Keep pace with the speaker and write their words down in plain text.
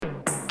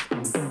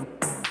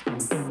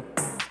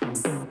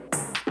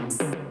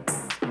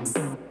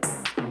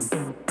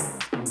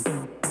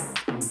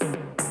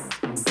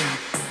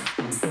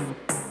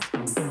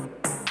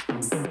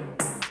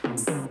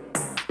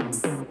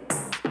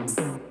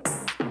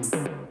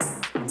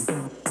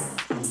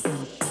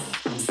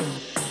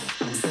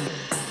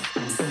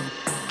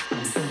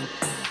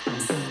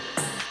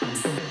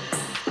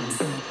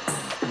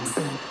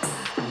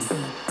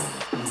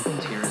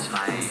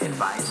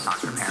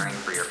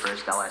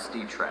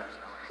LSD trip.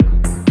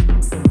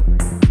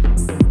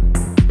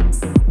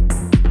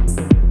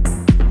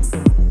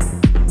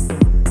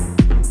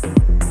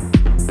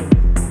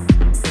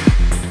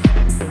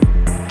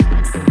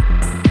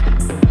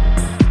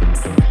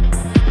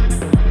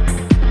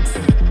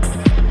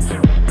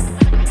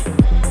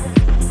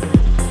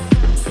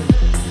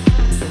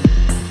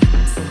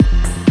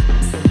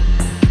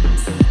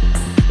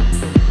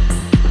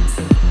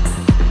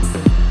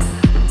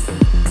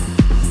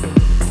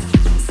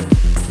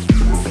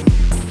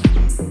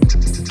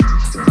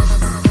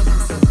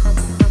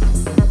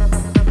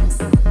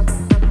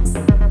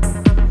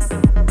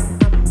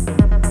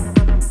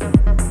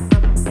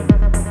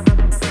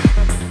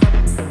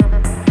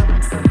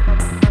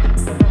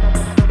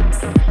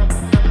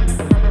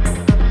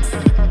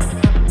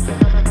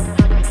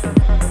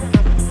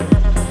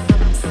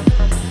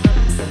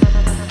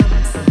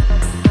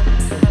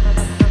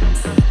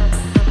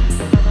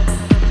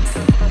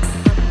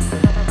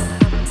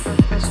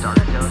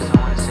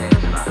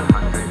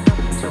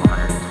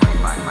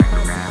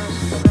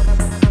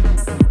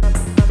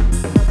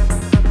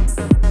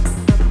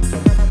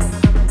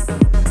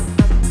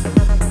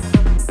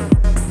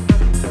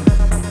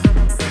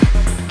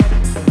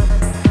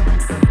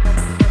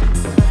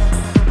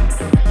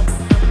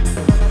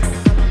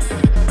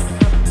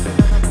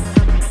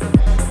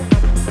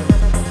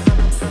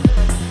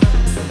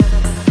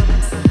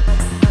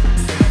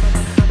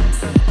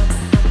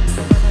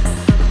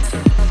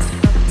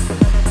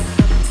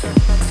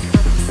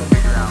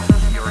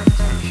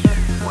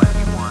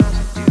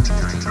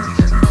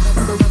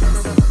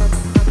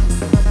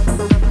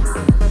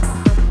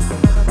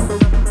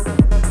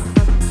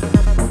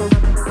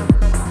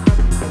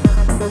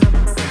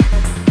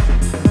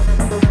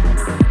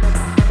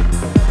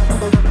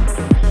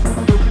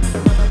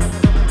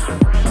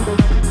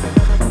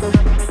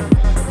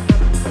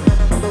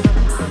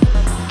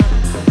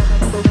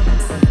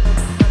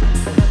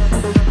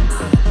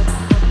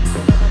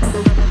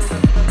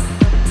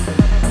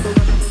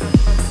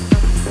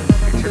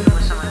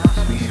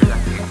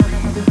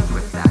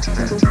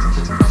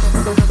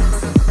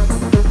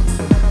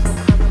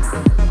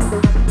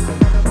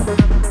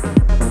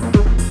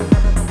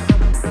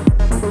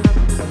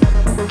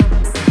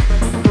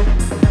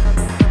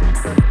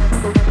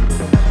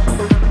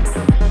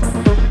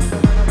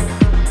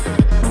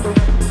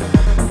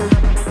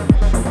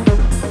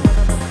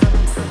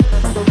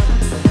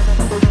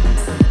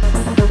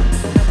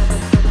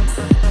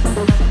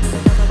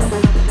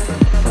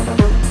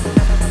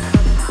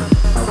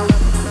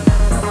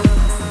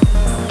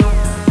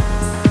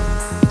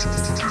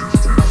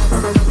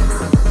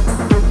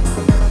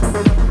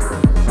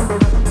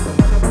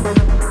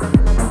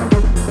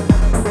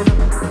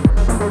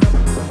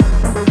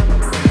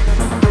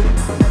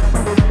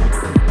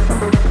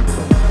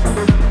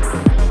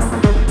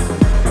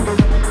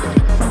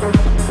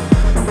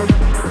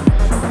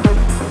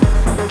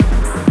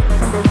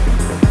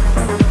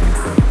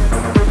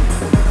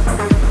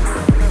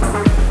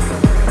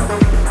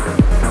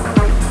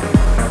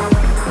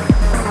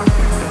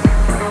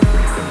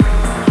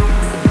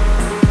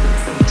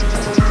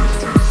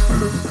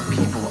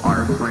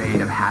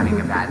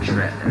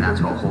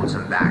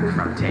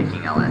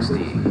 Taking LSD.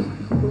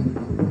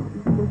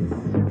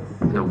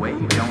 The way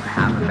you don't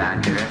have a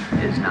bad trip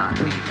is not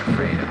being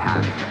afraid of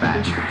having a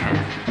bad trip.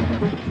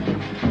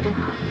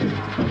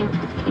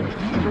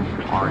 You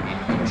are in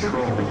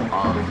control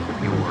of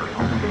your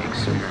own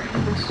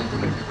experience.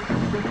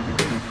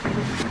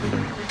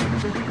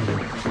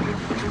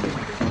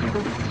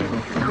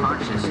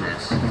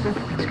 Consciousness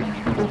is going to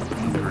be pulled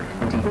deeper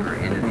and deeper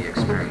into the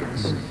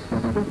experience.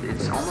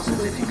 It's almost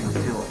as if you can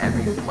feel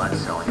every blood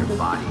cell in your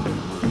body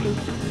moving.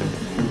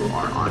 You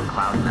are on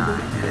cloud 9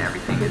 and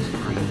everything is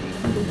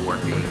breathing,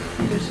 warping.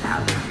 You're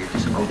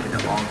just open to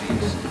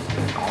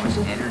all this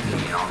energy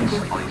and all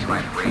these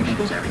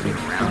vibrations, everything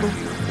around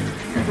you.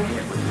 You're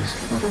hit with this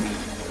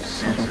complete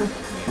sense of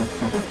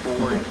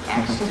euphoric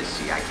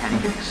ecstasy. I can't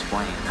even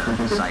explain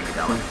the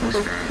psychedelic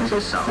experience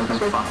itself. It's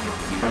fucking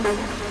beautiful.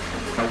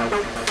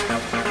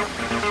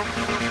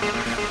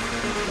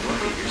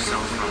 Look at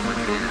yourself from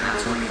within, and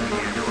that's when you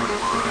begin to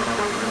unlock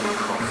a really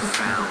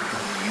profound,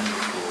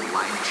 beautiful,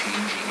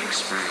 life-changing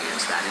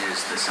experience. That is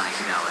the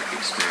psychedelic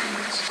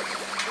experience.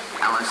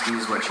 LSD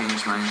is what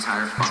changed my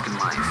entire fucking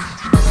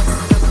life.